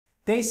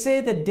They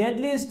say the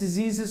deadliest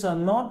diseases are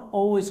not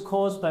always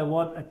caused by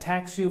what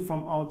attacks you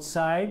from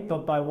outside,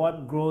 but by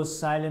what grows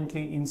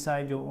silently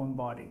inside your own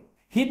body.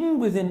 Hidden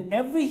within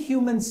every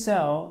human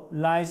cell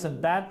lies a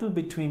battle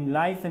between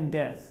life and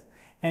death.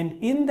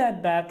 And in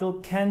that battle,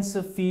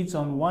 cancer feeds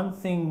on one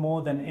thing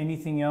more than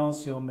anything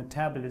else: your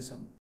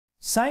metabolism.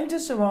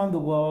 Scientists around the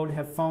world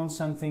have found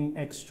something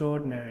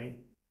extraordinary.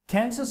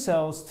 Cancer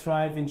cells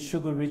thrive in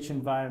sugar-rich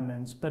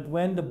environments, but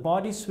when the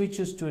body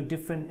switches to a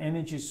different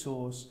energy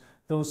source,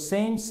 those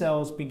same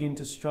cells begin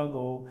to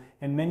struggle,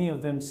 and many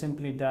of them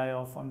simply die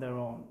off on their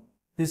own.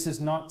 This is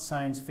not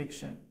science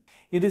fiction.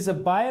 It is a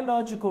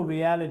biological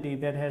reality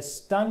that has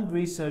stunned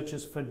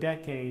researchers for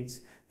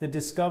decades, the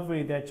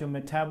discovery that your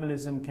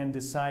metabolism can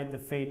decide the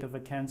fate of a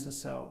cancer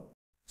cell.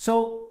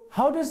 So,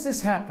 how does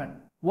this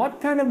happen?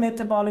 What kind of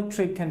metabolic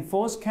trick can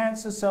force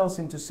cancer cells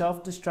into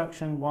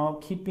self-destruction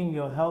while keeping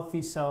your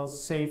healthy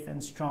cells safe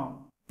and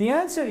strong? The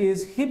answer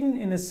is hidden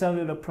in a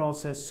cellular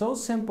process so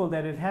simple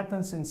that it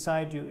happens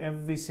inside you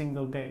every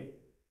single day.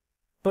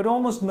 But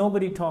almost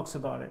nobody talks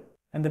about it.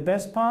 And the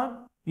best part?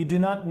 You do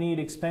not need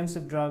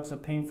expensive drugs or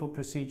painful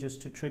procedures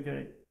to trigger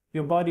it.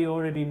 Your body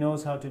already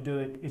knows how to do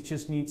it. It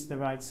just needs the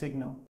right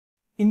signal.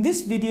 In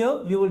this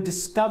video, you will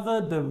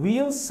discover the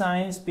real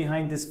science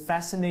behind this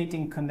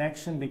fascinating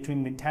connection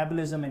between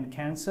metabolism and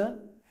cancer.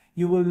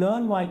 You will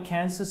learn why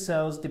cancer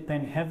cells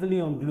depend heavily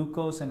on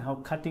glucose and how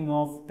cutting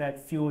off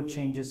that fuel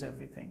changes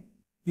everything.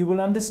 You will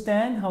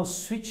understand how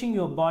switching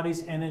your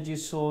body's energy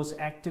source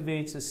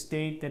activates a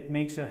state that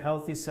makes your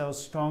healthy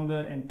cells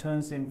stronger and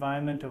turns the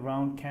environment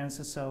around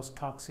cancer cells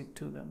toxic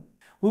to them.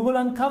 We will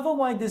uncover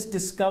why this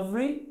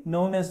discovery,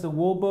 known as the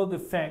Warburg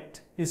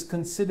Effect, is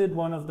considered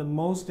one of the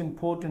most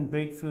important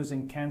breakthroughs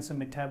in cancer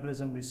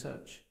metabolism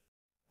research.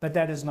 But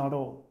that is not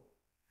all.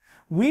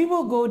 We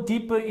will go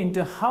deeper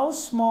into how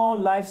small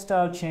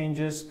lifestyle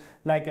changes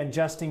like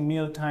adjusting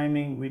meal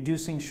timing,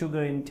 reducing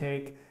sugar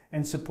intake,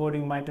 and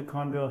supporting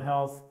mitochondrial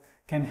health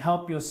can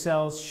help your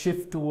cells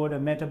shift toward a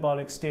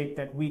metabolic state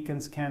that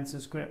weakens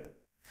cancer's grip.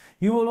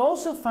 You will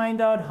also find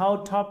out how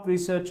top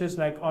researchers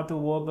like Otto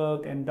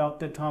Warburg and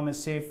Dr.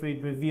 Thomas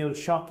Seyfried revealed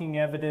shocking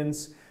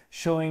evidence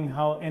showing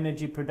how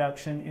energy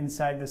production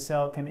inside the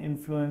cell can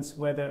influence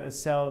whether a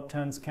cell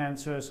turns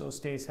cancerous or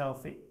stays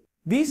healthy.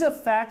 These are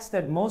facts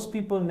that most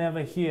people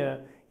never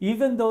hear,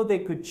 even though they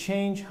could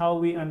change how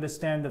we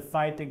understand the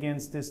fight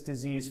against this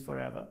disease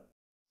forever.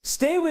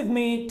 Stay with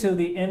me till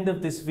the end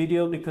of this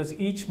video because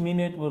each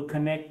minute will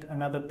connect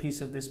another piece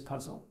of this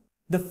puzzle.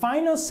 The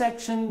final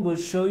section will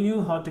show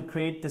you how to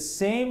create the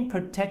same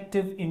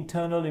protective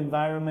internal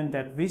environment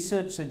that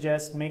research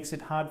suggests makes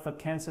it hard for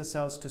cancer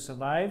cells to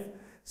survive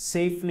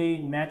safely,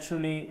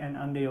 naturally, and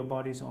under your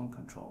body's own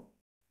control.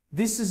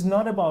 This is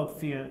not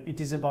about fear,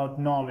 it is about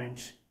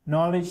knowledge.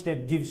 Knowledge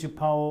that gives you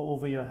power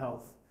over your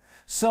health.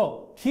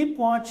 So, keep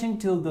watching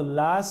till the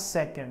last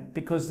second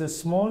because the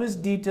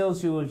smallest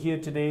details you will hear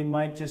today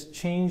might just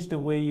change the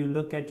way you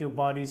look at your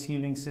body's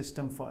healing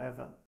system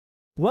forever.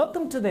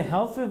 Welcome to the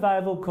Health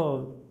Revival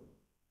Code,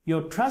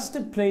 your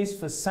trusted place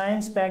for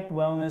science-backed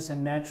wellness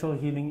and natural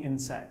healing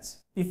insights.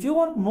 If you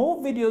want more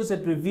videos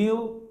that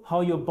reveal how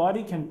your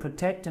body can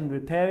protect and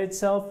repair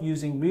itself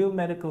using real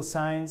medical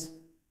science,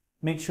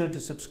 make sure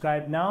to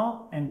subscribe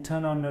now and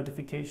turn on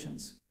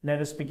notifications. Let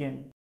us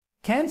begin.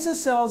 Cancer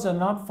cells are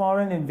not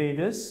foreign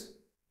invaders.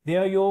 They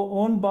are your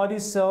own body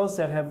cells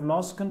that have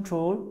lost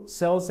control,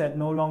 cells that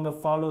no longer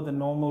follow the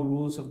normal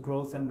rules of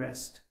growth and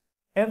rest.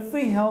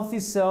 Every healthy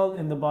cell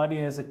in the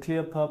body has a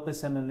clear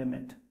purpose and a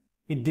limit.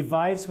 It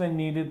divides when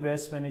needed,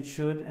 rests when it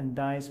should, and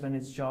dies when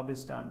its job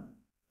is done.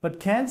 But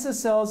cancer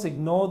cells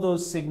ignore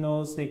those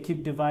signals. They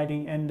keep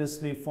dividing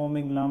endlessly,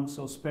 forming lumps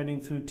or spreading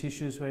through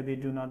tissues where they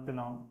do not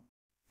belong.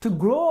 To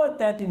grow at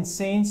that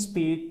insane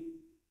speed,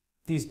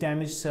 these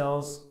damaged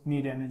cells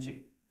need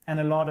energy, and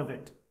a lot of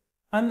it.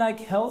 Unlike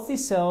healthy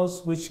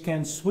cells, which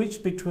can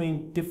switch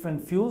between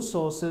different fuel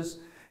sources,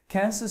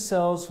 cancer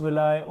cells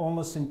rely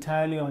almost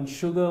entirely on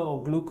sugar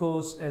or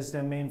glucose as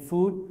their main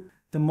food.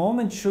 The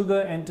moment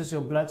sugar enters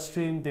your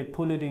bloodstream, they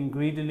pull it in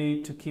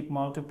greedily to keep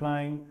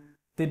multiplying.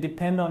 They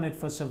depend on it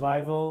for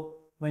survival.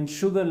 When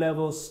sugar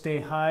levels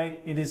stay high,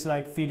 it is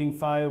like feeding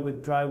fire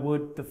with dry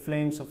wood. The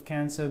flames of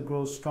cancer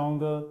grow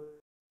stronger.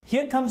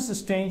 Here comes the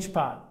strange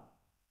part.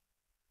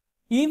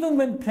 Even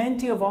when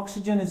plenty of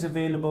oxygen is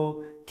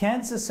available,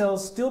 cancer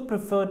cells still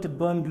prefer to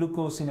burn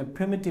glucose in a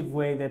primitive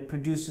way that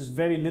produces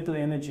very little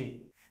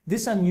energy.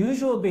 This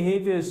unusual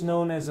behavior is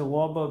known as the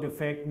Warburg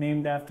Effect,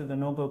 named after the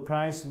Nobel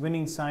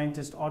Prize-winning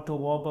scientist Otto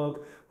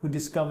Warburg, who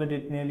discovered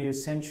it nearly a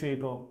century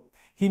ago.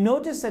 He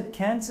noticed that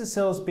cancer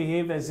cells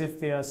behave as if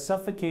they are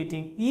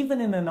suffocating even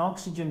in an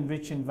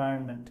oxygen-rich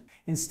environment.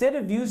 Instead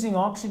of using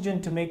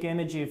oxygen to make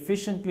energy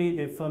efficiently,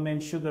 they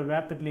ferment sugar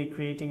rapidly,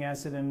 creating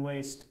acid and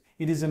waste.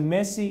 It is a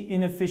messy,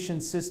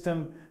 inefficient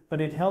system, but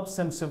it helps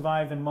them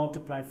survive and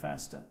multiply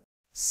faster.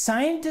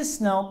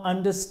 Scientists now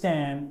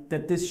understand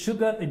that this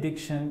sugar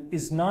addiction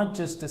is not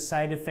just a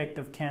side effect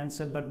of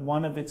cancer, but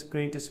one of its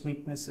greatest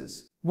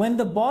weaknesses. When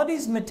the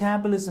body's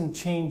metabolism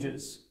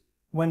changes,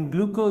 When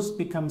glucose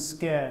becomes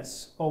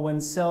scarce, or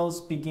when cells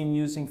begin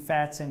using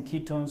fats and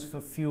ketones for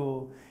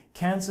fuel,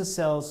 cancer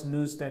cells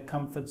lose their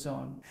comfort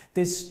zone.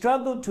 They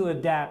struggle to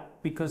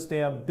adapt because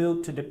they are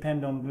built to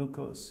depend on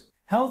glucose.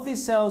 Healthy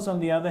cells, on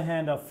the other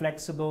hand, are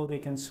flexible. They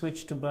can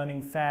switch to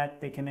burning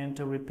fat, they can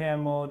enter repair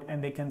mode,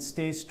 and they can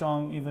stay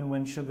strong even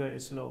when sugar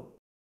is low.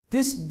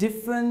 This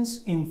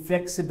difference in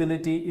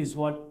flexibility is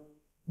what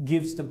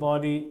gives the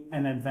body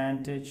an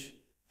advantage.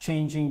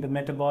 Changing the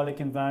metabolic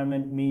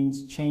environment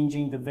means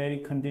changing the very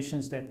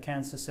conditions that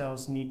cancer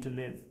cells need to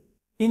live.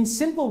 In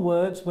simple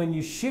words, when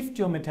you shift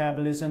your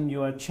metabolism,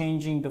 you are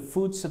changing the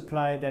food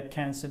supply that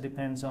cancer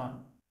depends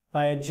on.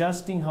 By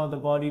adjusting how the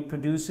body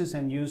produces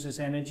and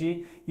uses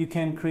energy, you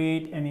can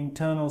create an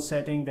internal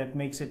setting that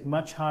makes it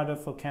much harder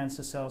for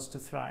cancer cells to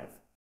thrive.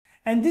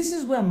 And this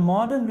is where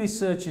modern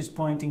research is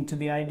pointing to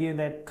the idea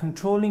that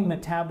controlling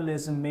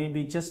metabolism may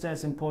be just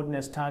as important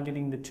as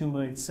targeting the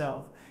tumor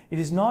itself. It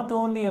is not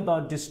only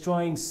about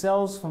destroying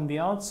cells from the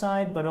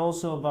outside, but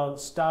also about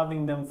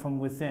starving them from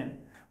within.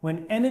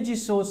 When energy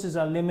sources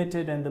are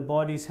limited and the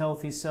body's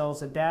healthy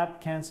cells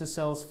adapt, cancer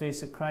cells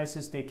face a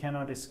crisis they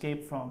cannot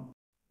escape from.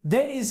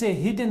 There is a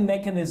hidden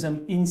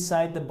mechanism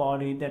inside the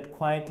body that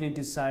quietly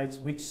decides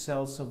which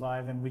cells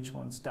survive and which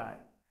ones die.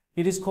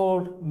 It is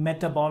called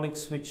metabolic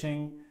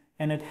switching,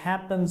 and it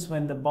happens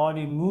when the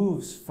body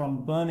moves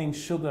from burning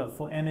sugar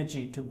for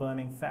energy to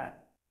burning fat.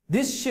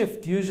 This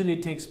shift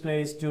usually takes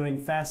place during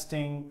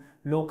fasting,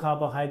 low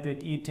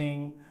carbohydrate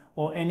eating,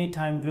 or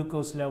anytime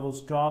glucose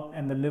levels drop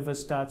and the liver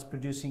starts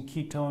producing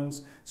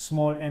ketones,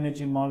 small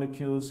energy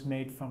molecules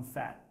made from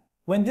fat.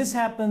 When this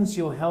happens,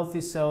 your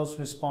healthy cells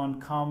respond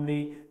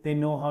calmly. They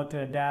know how to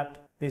adapt.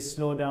 They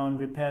slow down,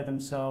 repair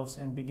themselves,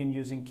 and begin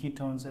using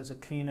ketones as a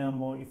cleaner,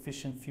 more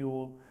efficient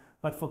fuel.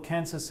 But for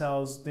cancer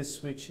cells, this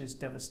switch is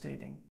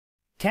devastating.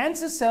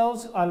 Cancer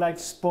cells are like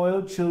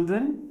spoiled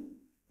children.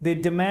 They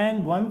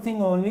demand one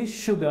thing only: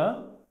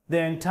 sugar.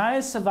 Their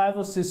entire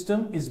survival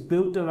system is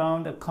built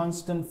around a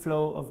constant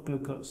flow of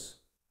glucose.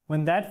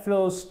 When that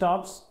flow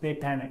stops, they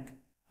panic.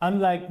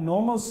 Unlike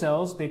normal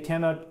cells, they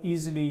cannot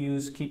easily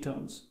use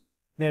ketones.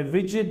 Their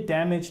rigid,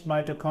 damaged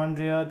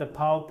mitochondria, the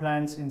power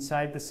plants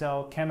inside the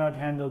cell, cannot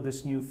handle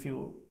this new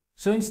fuel.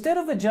 So instead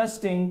of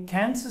adjusting,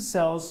 cancer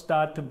cells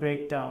start to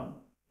break down.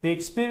 They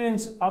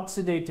experience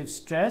oxidative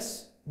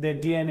stress, their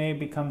DNA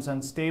becomes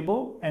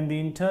unstable, and the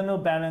internal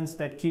balance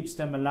that keeps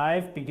them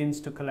alive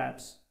begins to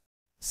collapse.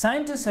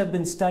 Scientists have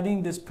been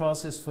studying this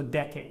process for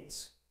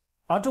decades.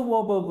 Otto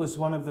Warburg was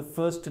one of the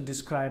first to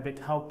describe it,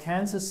 how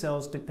cancer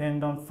cells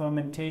depend on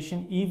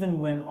fermentation even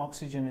when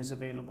oxygen is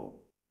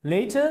available.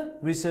 Later,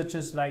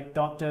 researchers like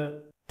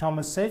Dr.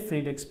 Thomas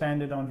Seyfried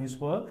expanded on his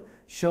work,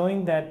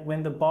 showing that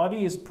when the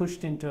body is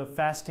pushed into a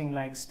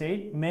fasting-like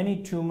state,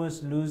 many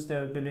tumors lose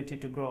their ability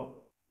to grow.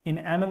 In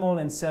animal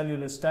and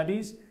cellular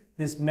studies,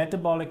 this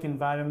metabolic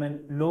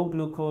environment, low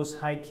glucose,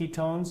 high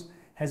ketones,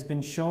 has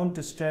been shown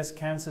to stress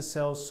cancer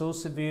cells so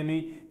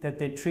severely that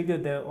they trigger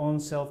their own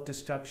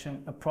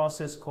self-destruction, a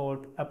process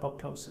called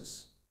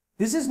apoptosis.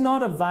 This is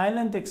not a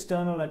violent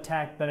external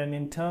attack, but an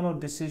internal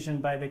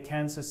decision by the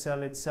cancer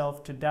cell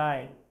itself to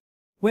die.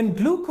 When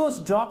glucose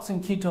drops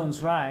and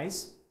ketones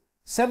rise,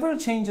 several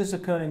changes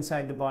occur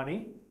inside the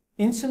body.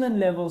 Insulin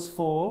levels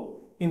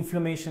fall,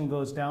 inflammation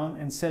goes down,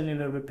 and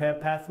cellular repair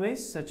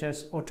pathways such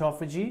as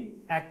autophagy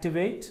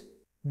activate.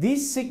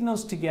 These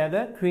signals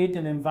together create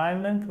an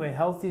environment where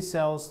healthy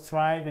cells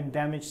thrive and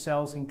damaged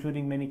cells,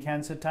 including many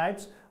cancer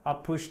types, are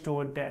pushed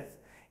toward death.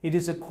 It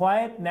is a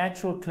quiet,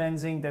 natural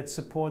cleansing that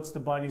supports the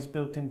body's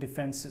built-in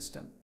defense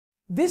system.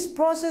 This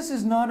process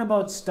is not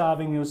about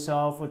starving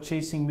yourself or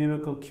chasing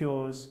miracle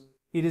cures.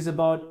 It is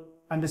about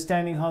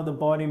understanding how the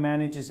body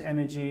manages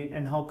energy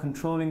and how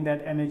controlling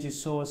that energy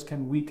source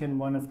can weaken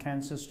one of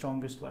cancer's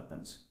strongest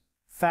weapons.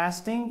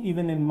 Fasting,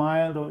 even in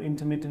mild or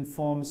intermittent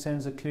form,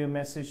 sends a clear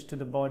message to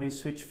the body: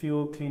 switch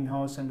fuel, clean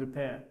house, and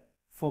repair.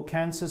 For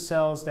cancer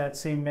cells, that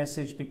same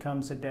message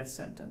becomes a death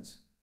sentence.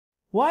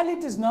 While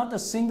it is not a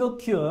single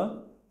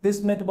cure,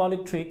 this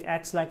metabolic trick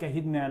acts like a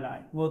hidden ally,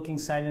 working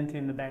silently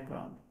in the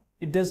background.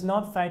 It does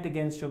not fight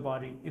against your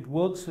body. It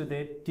works with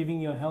it, giving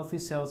your healthy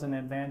cells an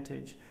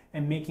advantage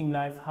and making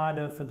life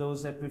harder for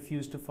those that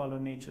refuse to follow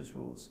nature's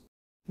rules.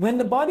 When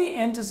the body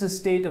enters a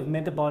state of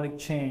metabolic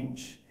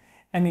change,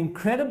 an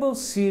incredible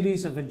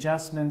series of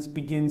adjustments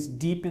begins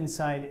deep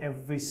inside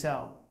every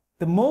cell.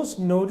 The most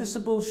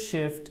noticeable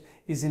shift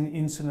is in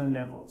insulin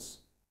levels.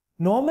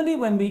 Normally,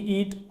 when we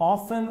eat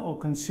often or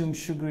consume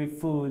sugary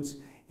foods,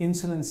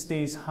 insulin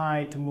stays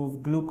high to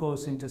move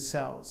glucose into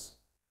cells.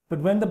 But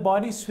when the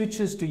body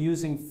switches to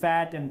using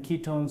fat and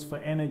ketones for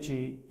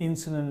energy,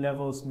 insulin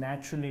levels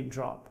naturally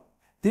drop.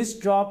 This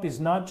drop is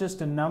not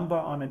just a number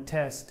on a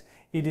test,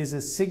 it is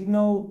a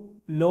signal.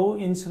 Low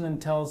insulin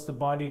tells the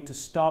body to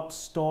stop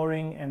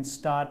storing and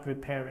start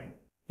repairing.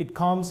 It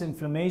calms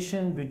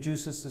inflammation,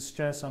 reduces the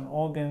stress on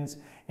organs,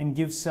 and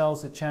gives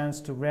cells a chance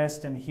to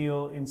rest and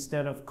heal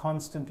instead of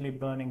constantly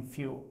burning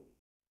fuel.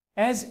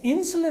 As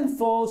insulin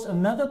falls,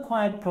 another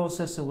quiet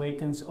process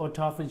awakens: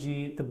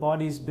 autophagy, the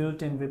body's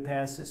built-in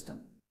repair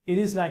system. It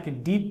is like a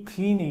deep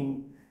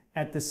cleaning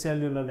at the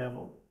cellular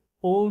level.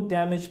 Old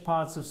damaged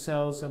parts of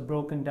cells are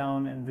broken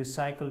down and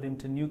recycled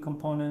into new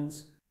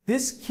components.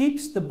 This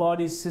keeps the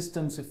body's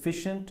systems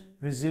efficient,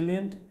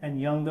 resilient, and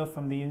younger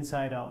from the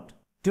inside out.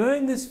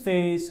 During this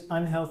phase,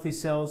 unhealthy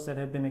cells that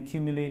have been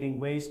accumulating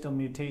waste or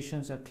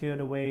mutations are cleared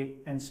away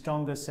and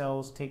stronger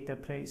cells take their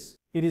place.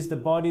 It is the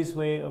body's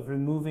way of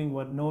removing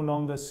what no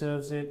longer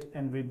serves it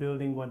and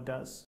rebuilding what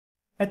does.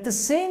 At the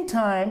same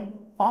time,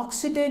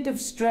 oxidative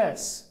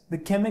stress, the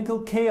chemical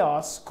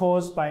chaos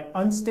caused by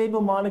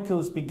unstable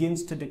molecules,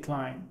 begins to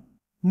decline.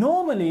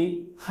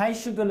 Normally, high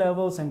sugar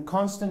levels and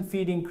constant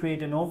feeding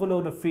create an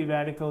overload of free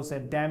radicals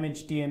that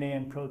damage DNA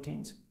and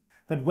proteins.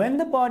 But when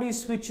the body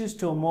switches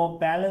to a more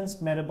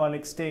balanced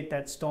metabolic state,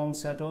 that storm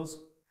settles,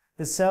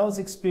 the cells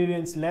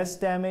experience less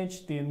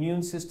damage, the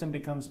immune system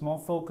becomes more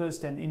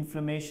focused, and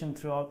inflammation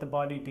throughout the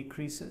body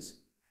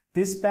decreases.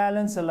 This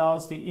balance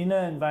allows the inner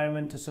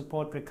environment to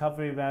support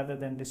recovery rather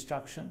than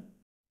destruction.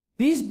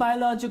 These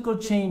biological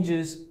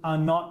changes are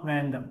not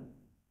random.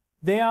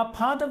 They are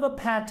part of a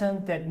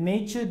pattern that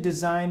nature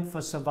designed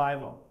for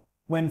survival.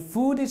 When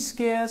food is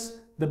scarce,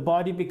 the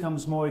body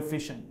becomes more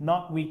efficient,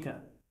 not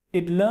weaker.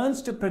 It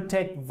learns to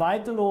protect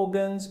vital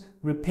organs,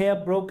 repair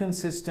broken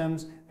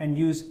systems, and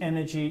use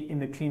energy in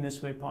the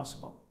cleanest way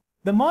possible.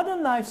 The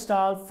modern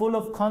lifestyle, full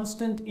of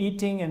constant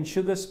eating and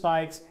sugar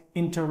spikes,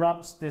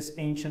 interrupts this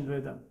ancient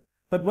rhythm.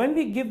 But when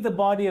we give the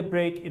body a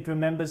break, it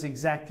remembers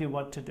exactly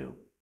what to do.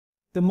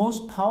 The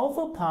most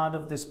powerful part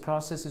of this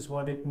process is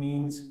what it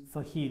means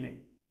for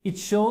healing. It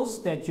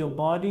shows that your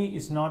body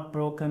is not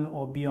broken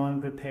or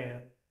beyond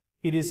repair.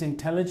 It is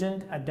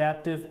intelligent,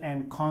 adaptive,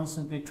 and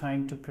constantly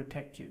trying to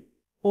protect you.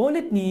 All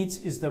it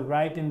needs is the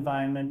right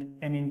environment,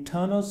 an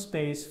internal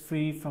space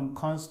free from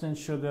constant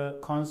sugar,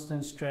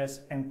 constant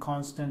stress, and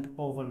constant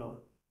overload.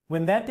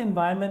 When that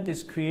environment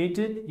is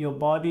created, your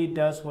body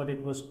does what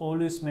it was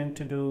always meant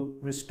to do: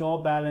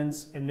 restore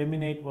balance,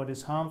 eliminate what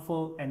is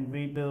harmful, and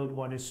rebuild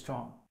what is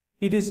strong.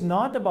 It is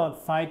not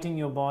about fighting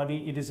your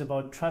body, it is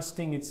about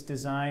trusting its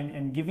design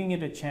and giving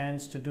it a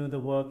chance to do the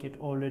work it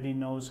already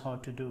knows how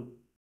to do.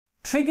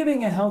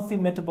 Triggering a healthy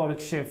metabolic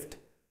shift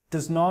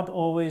does not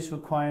always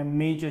require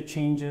major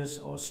changes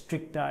or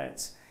strict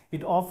diets.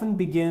 It often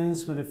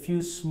begins with a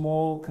few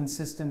small,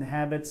 consistent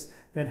habits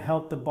that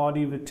help the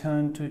body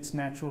return to its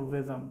natural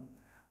rhythm.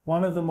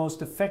 One of the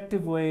most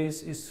effective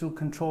ways is through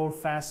controlled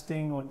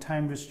fasting or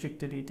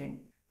time-restricted eating.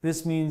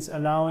 This means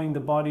allowing the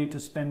body to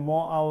spend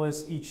more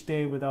hours each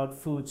day without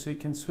food, so it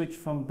can switch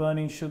from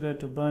burning sugar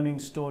to burning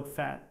stored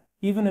fat.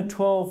 Even a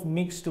 12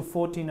 mixed to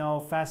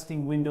 14-hour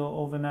fasting window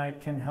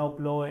overnight can help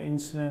lower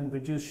insulin,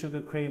 reduce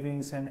sugar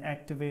cravings, and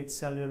activate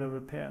cellular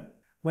repair.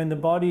 When the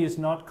body is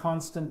not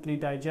constantly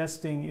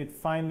digesting, it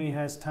finally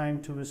has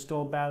time to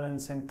restore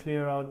balance and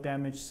clear out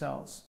damaged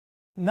cells.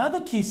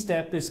 Another key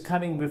step is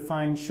cutting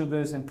refined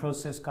sugars and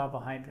processed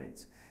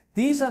carbohydrates.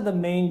 These are the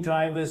main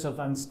drivers of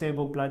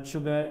unstable blood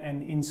sugar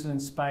and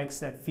insulin spikes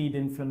that feed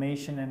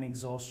inflammation and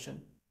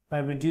exhaustion. By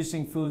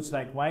reducing foods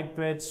like white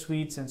bread,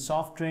 sweets, and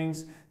soft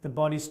drinks, the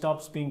body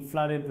stops being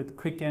flooded with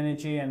quick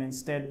energy and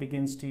instead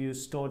begins to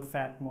use stored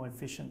fat more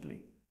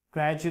efficiently.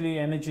 Gradually,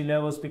 energy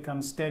levels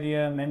become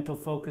steadier, mental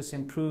focus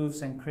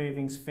improves, and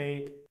cravings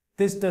fade.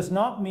 This does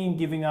not mean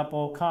giving up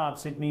all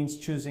carbs. It means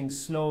choosing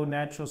slow,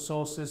 natural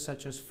sources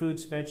such as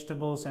fruits,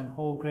 vegetables, and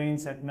whole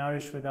grains that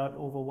nourish without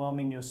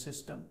overwhelming your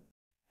system.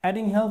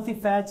 Adding healthy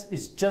fats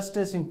is just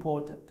as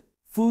important.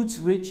 Foods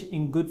rich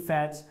in good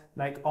fats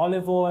like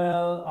olive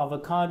oil,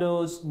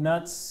 avocados,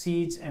 nuts,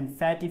 seeds, and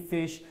fatty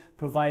fish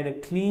provide a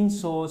clean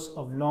source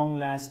of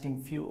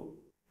long-lasting fuel.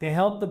 They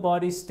help the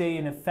body stay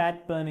in a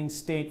fat-burning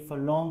state for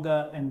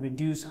longer and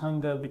reduce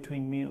hunger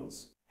between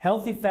meals.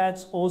 Healthy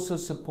fats also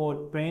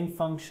support brain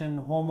function,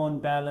 hormone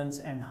balance,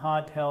 and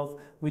heart health,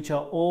 which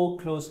are all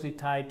closely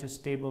tied to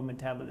stable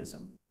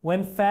metabolism.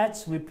 When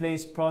fats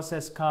replace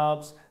processed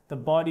carbs, the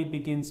body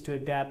begins to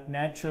adapt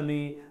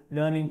naturally,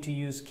 learning to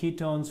use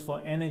ketones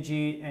for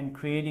energy and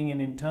creating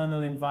an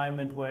internal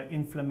environment where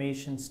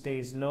inflammation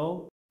stays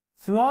low.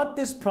 Throughout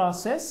this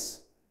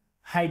process,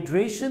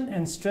 hydration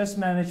and stress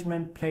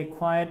management play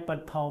quiet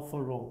but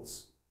powerful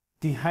roles.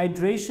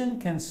 Dehydration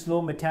can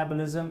slow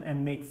metabolism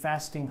and make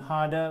fasting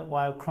harder,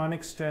 while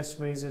chronic stress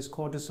raises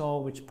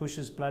cortisol, which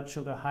pushes blood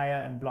sugar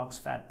higher and blocks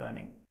fat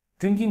burning.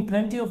 Drinking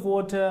plenty of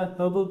water,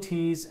 herbal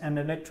teas, and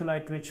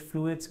electrolyte-rich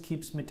fluids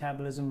keeps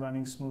metabolism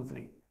running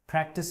smoothly.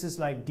 Practices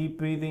like deep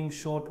breathing,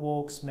 short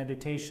walks,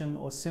 meditation,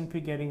 or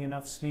simply getting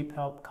enough sleep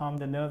help calm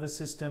the nervous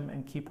system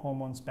and keep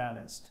hormones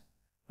balanced.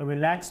 A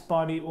relaxed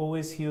body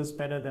always heals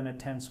better than a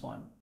tense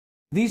one.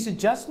 These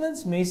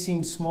adjustments may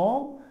seem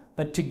small,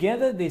 but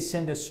together they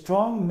send a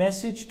strong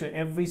message to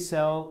every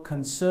cell: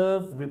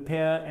 conserve,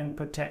 repair, and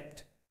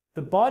protect.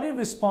 The body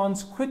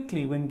responds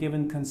quickly when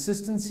given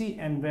consistency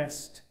and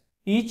rest.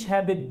 Each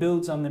habit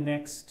builds on the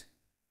next,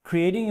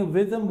 creating a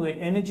rhythm where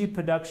energy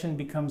production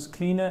becomes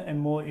cleaner and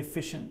more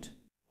efficient.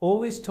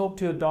 Always talk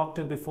to your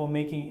doctor before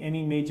making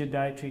any major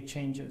dietary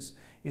changes,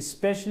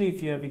 especially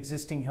if you have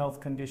existing health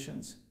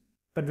conditions.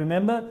 But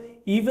remember,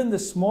 even the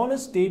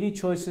smallest daily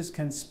choices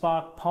can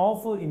spark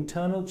powerful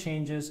internal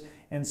changes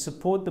and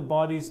support the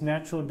body's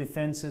natural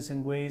defenses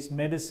in ways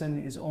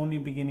medicine is only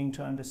beginning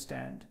to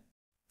understand.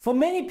 For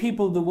many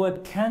people, the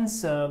word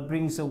cancer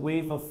brings a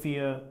wave of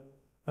fear,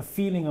 a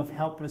feeling of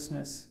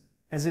helplessness,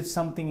 as if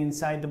something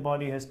inside the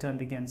body has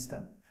turned against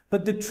them.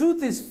 But the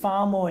truth is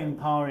far more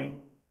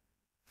empowering.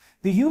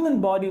 The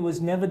human body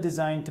was never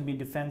designed to be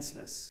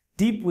defenseless.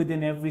 Deep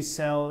within every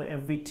cell,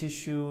 every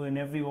tissue, and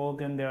every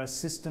organ, there are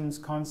systems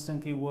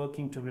constantly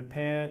working to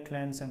repair,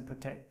 cleanse, and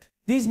protect.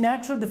 These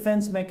natural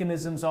defense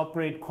mechanisms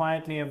operate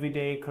quietly every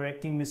day,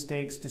 correcting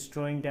mistakes,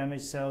 destroying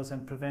damaged cells,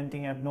 and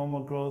preventing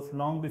abnormal growth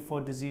long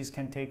before disease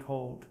can take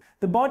hold.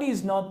 The body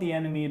is not the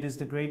enemy, it is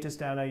the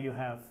greatest ally you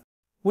have.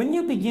 When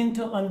you begin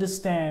to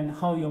understand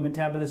how your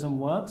metabolism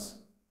works,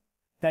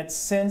 that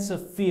sense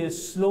of fear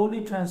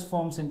slowly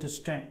transforms into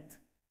strength.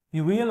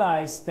 You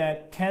realize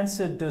that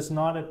cancer does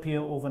not appear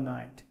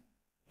overnight.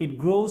 It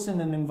grows in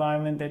an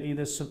environment that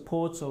either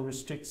supports or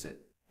restricts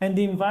it. And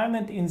the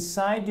environment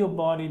inside your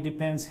body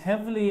depends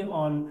heavily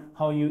on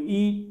how you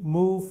eat,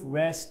 move,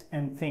 rest,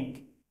 and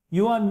think.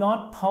 You are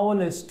not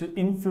powerless to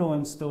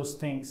influence those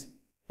things.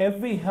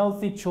 Every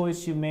healthy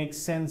choice you make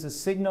sends a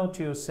signal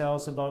to your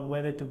cells about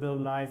whether to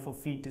build life or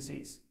feed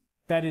disease.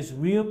 That is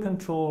real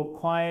control,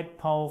 quiet,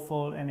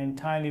 powerful, and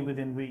entirely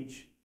within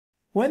reach.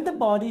 When the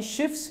body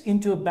shifts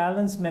into a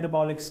balanced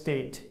metabolic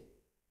state,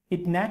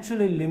 it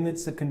naturally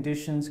limits the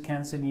conditions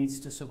cancer needs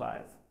to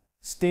survive.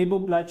 Stable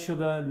blood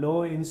sugar,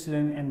 low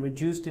insulin, and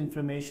reduced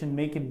inflammation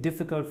make it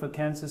difficult for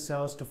cancer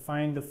cells to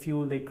find the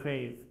fuel they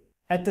crave.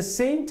 At the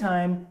same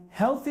time,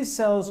 healthy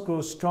cells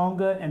grow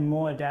stronger and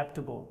more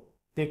adaptable.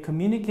 They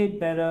communicate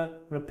better,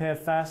 repair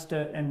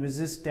faster, and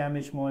resist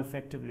damage more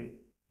effectively.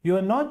 You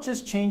are not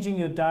just changing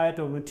your diet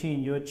or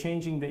routine, you are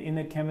changing the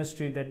inner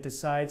chemistry that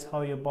decides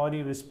how your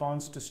body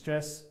responds to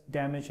stress,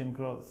 damage, and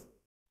growth.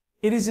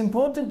 It is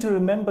important to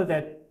remember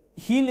that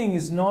healing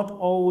is not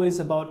always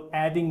about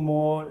adding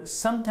more.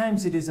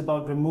 Sometimes it is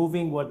about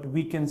removing what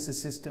weakens the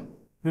system.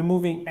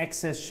 Removing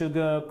excess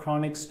sugar,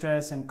 chronic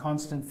stress, and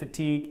constant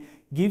fatigue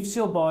gives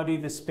your body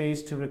the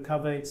space to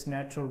recover its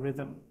natural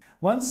rhythm.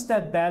 Once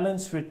that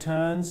balance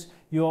returns,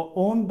 your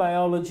own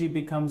biology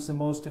becomes the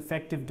most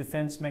effective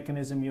defense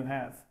mechanism you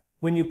have.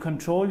 When you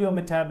control your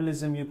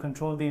metabolism, you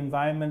control the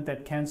environment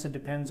that cancer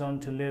depends on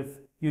to live.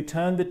 You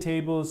turn the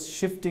tables,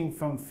 shifting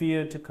from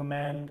fear to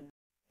command.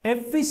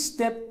 Every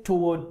step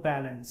toward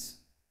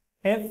balance,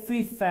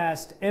 every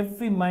fast,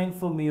 every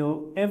mindful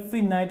meal,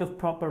 every night of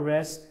proper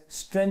rest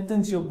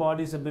strengthens your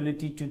body's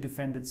ability to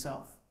defend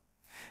itself.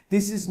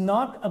 This is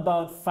not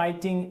about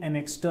fighting an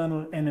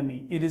external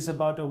enemy. It is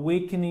about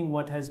awakening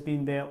what has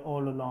been there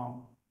all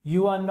along.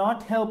 You are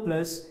not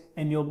helpless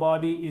and your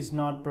body is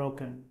not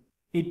broken.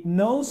 It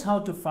knows how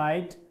to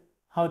fight,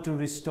 how to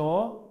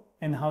restore,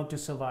 and how to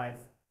survive.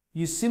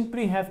 You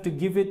simply have to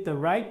give it the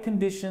right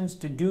conditions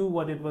to do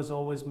what it was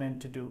always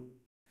meant to do.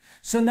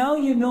 So now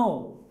you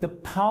know the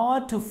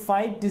power to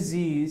fight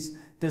disease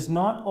does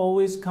not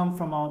always come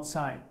from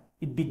outside.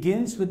 It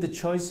begins with the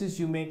choices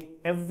you make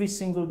every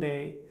single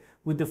day,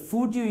 with the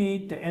food you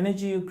eat, the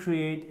energy you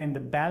create, and the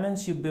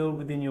balance you build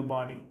within your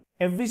body.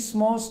 Every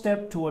small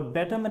step toward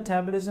better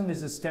metabolism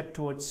is a step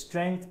towards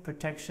strength,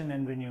 protection,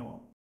 and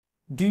renewal.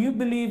 Do you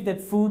believe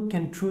that food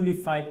can truly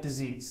fight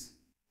disease?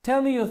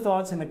 Tell me your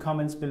thoughts in the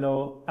comments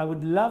below. I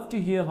would love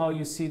to hear how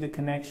you see the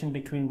connection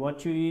between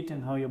what you eat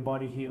and how your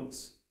body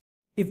heals.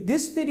 If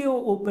this video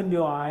opened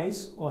your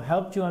eyes or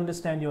helped you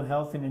understand your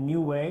health in a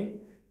new way,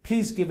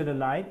 please give it a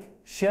like,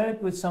 share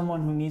it with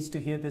someone who needs to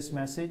hear this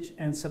message,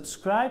 and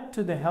subscribe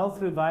to the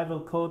Health Revival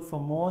Code for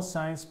more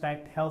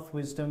science-backed health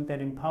wisdom that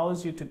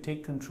empowers you to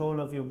take control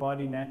of your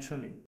body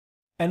naturally.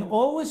 And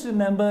always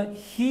remember,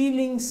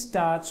 healing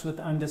starts with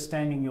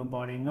understanding your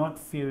body, not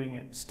fearing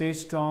it. Stay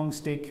strong,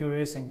 stay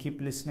curious, and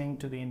keep listening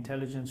to the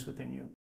intelligence within you.